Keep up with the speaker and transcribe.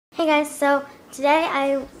Hey guys, so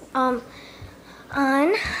today on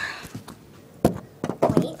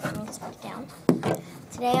wait, let me just put it down.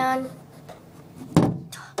 Today on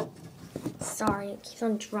sorry, it keeps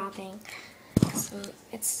on dropping.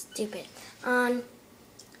 It's stupid. On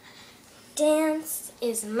Dance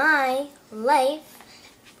is My Life,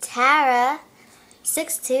 Tara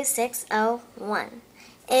 62601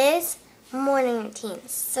 is morning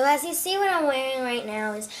routines. So as you see, what I'm wearing right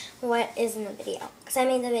now is what is in the video, because I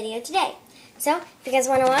made the video today. So if you guys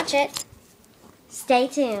want to watch it, stay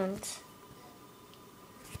tuned.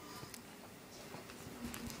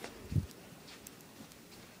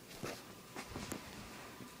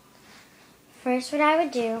 First, what I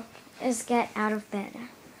would do is get out of bed.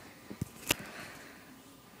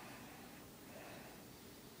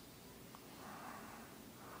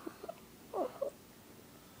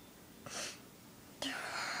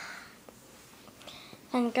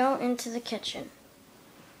 And go into the kitchen.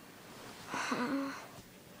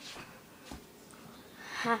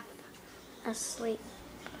 Half asleep.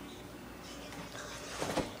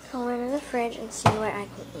 Go into the fridge and see what I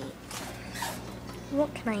can eat.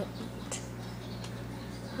 What can I eat?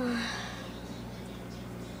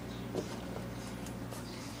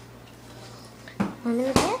 Go into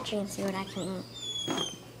the pantry and see what I can eat.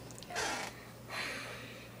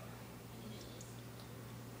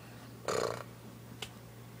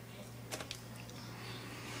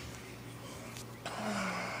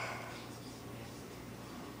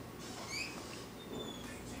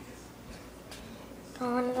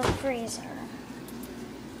 Go into the freezer.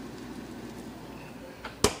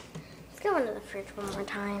 Let's go into the fridge one more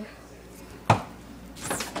time.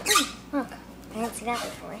 Look, I didn't see that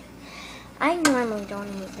before. I normally don't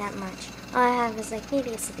eat that much. All I have is like maybe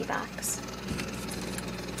a sippy box.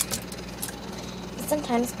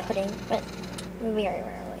 Sometimes pudding, but very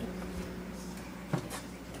rarely.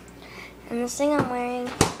 And this thing I'm wearing,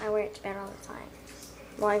 I wear it to bed all the time.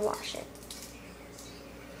 Well, I wash it.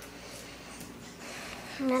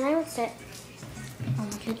 And then I would sit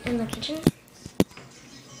in the kitchen.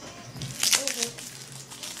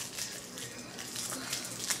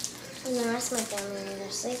 And the rest of my family are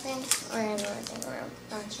either sleeping or in the living room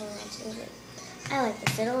watching my TV. I like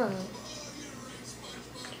to sit alone.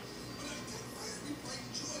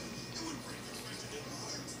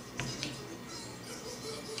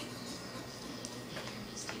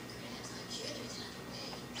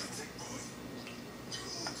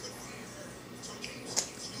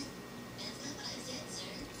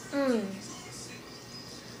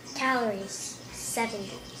 Calories,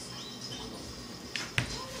 70.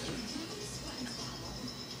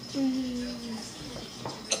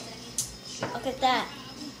 Look at that.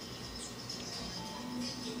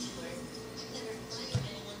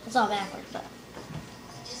 It's all backwards, but.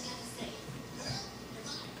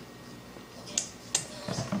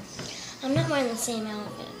 I'm not wearing the same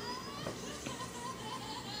outfit.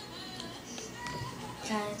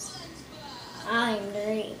 Guys, I'm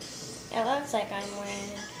dirty. It looks like I'm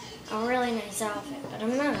wearing a really nice outfit, but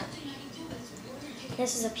I'm not.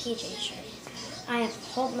 This is a PJ shirt. I have a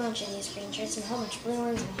whole bunch of these green shirts and a whole bunch of blue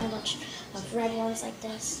ones and a whole bunch of red ones like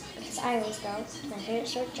this, because I always go to my favorite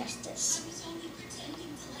store, Justice.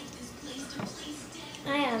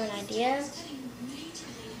 I have an idea.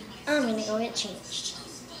 I'm going to go get changed.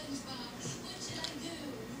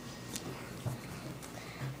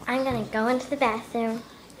 I'm going to go into the bathroom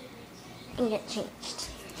and get changed.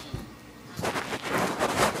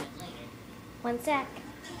 One sec.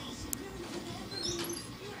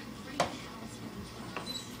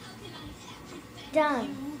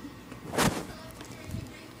 Done.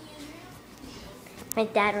 My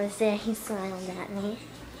dad was there. He smiled at me.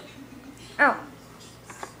 Oh.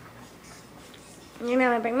 And now I'm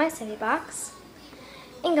going to bring my sippy box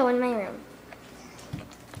and go in my room.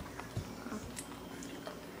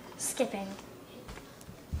 Skipping.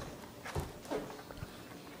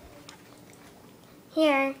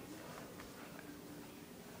 Here.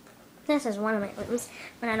 This is one of my rooms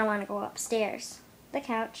when I don't want to go upstairs. The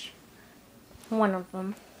couch. One of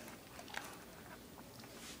them.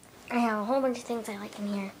 I have a whole bunch of things I like in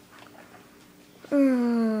here.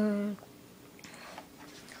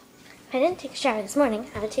 If I didn't take a shower this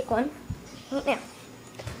morning, I would take one right now.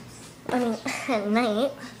 I mean, at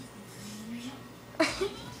night.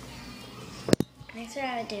 Next what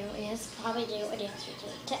I would do is probably do a dance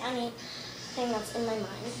routine to anything that's in my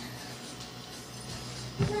mind.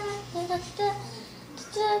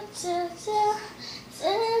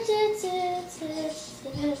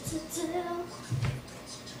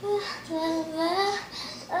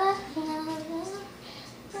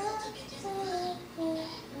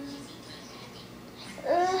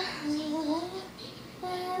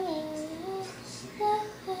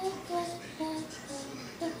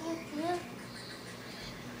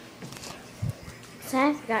 So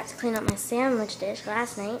I forgot to clean up my sandwich dish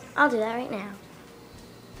last night. I'll do that right now.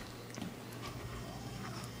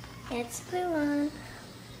 It's blue one.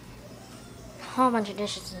 A whole bunch of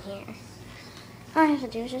dishes in here. All I have to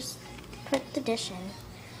do is just put the dish in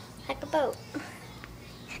like a boat.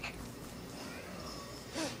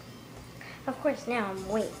 Of course, now I'm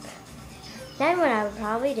awake. Then what I would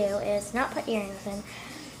probably do is not put earrings in.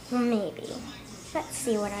 Maybe. Let's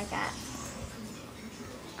see what I got.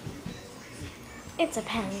 It's a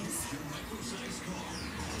pens.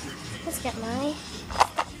 Let's get my...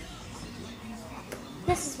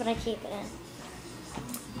 This is what I keep it in.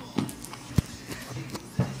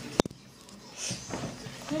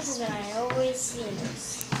 This is what I always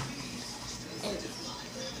use. And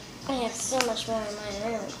I have so much more in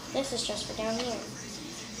my room. This is just for down here.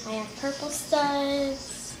 I have purple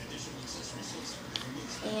studs.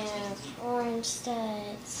 I have orange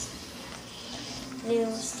studs.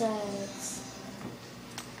 Blue studs.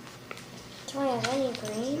 Do I have any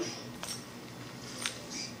green?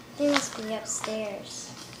 They must be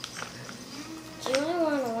upstairs. Do I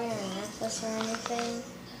want to wear a necklace or anything?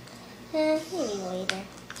 Maybe later.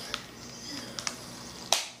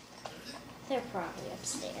 They're probably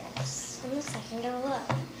upstairs. Unless I can go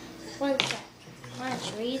look. One sec. Why don't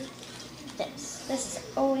you read this? This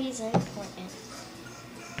is always important.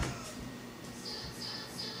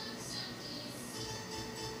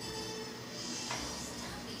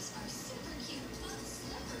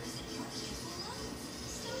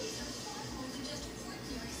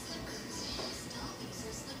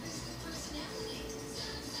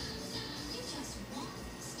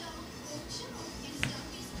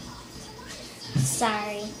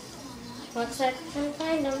 Sorry. Looks like I couldn't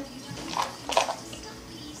find them.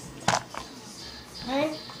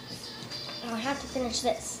 Then I'll have to finish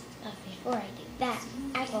this. But before I do that,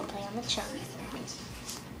 I will play on the chalk.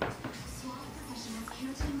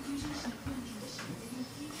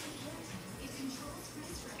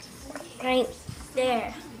 Right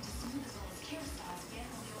there.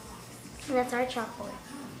 And that's our chalkboard.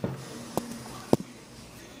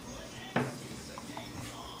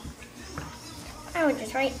 I would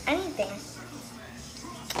just write anything.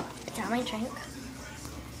 It's on my drink.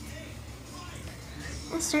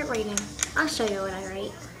 Let's start writing. I'll show you what I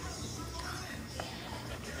write.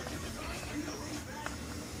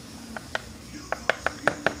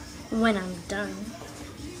 When I'm done.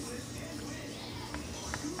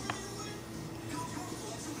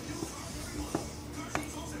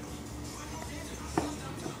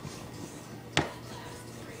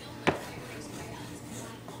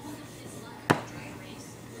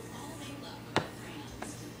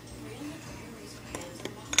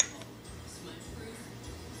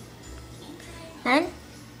 Then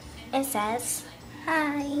it says,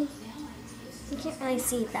 hi. You can't really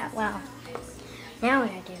see it that well. Now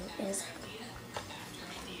what I do is,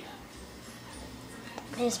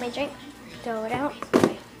 finish my drink, throw it out,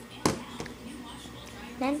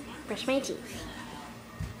 then brush my teeth.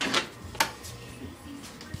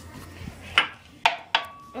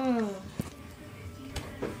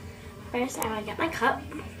 First I would get my cup,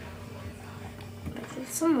 put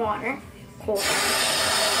some water, cold water.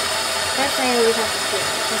 That's what I always have to do,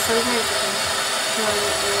 because sometimes it can come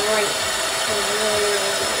right.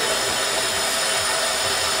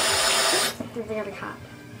 It's very hot.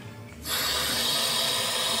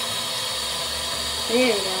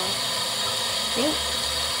 There we go. See?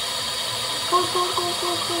 Cool, cool, cool,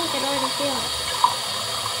 cool, cool. I can already feel it.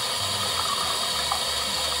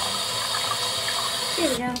 Here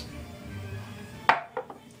we go.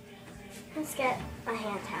 Let's get a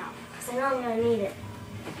hand towel, because I know I'm going to need it.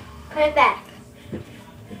 Put it back.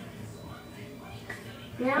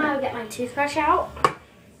 Now I'll get my toothbrush out.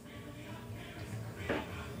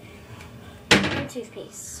 And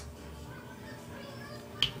toothpaste.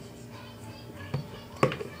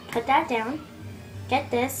 Put that down. Get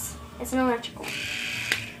this. It's an electrical.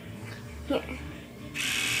 Here.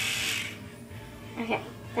 Okay.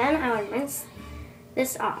 Then I would rinse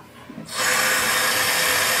this off.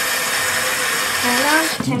 Turn it on,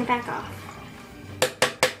 turn it back off.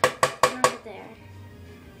 There.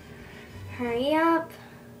 Hurry up.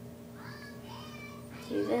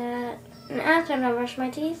 Do that. And after I'm done brushing my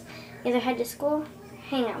teeth, either head to school or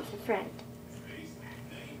hang out with a friend.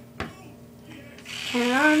 Turn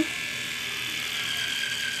it on.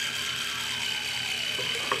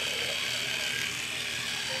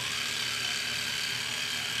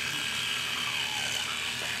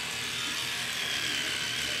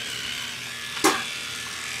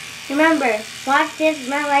 Remember, watch this with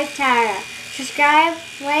my wife Tara. Subscribe,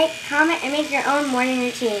 like, comment, and make your own morning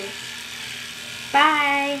routine.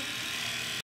 Bye!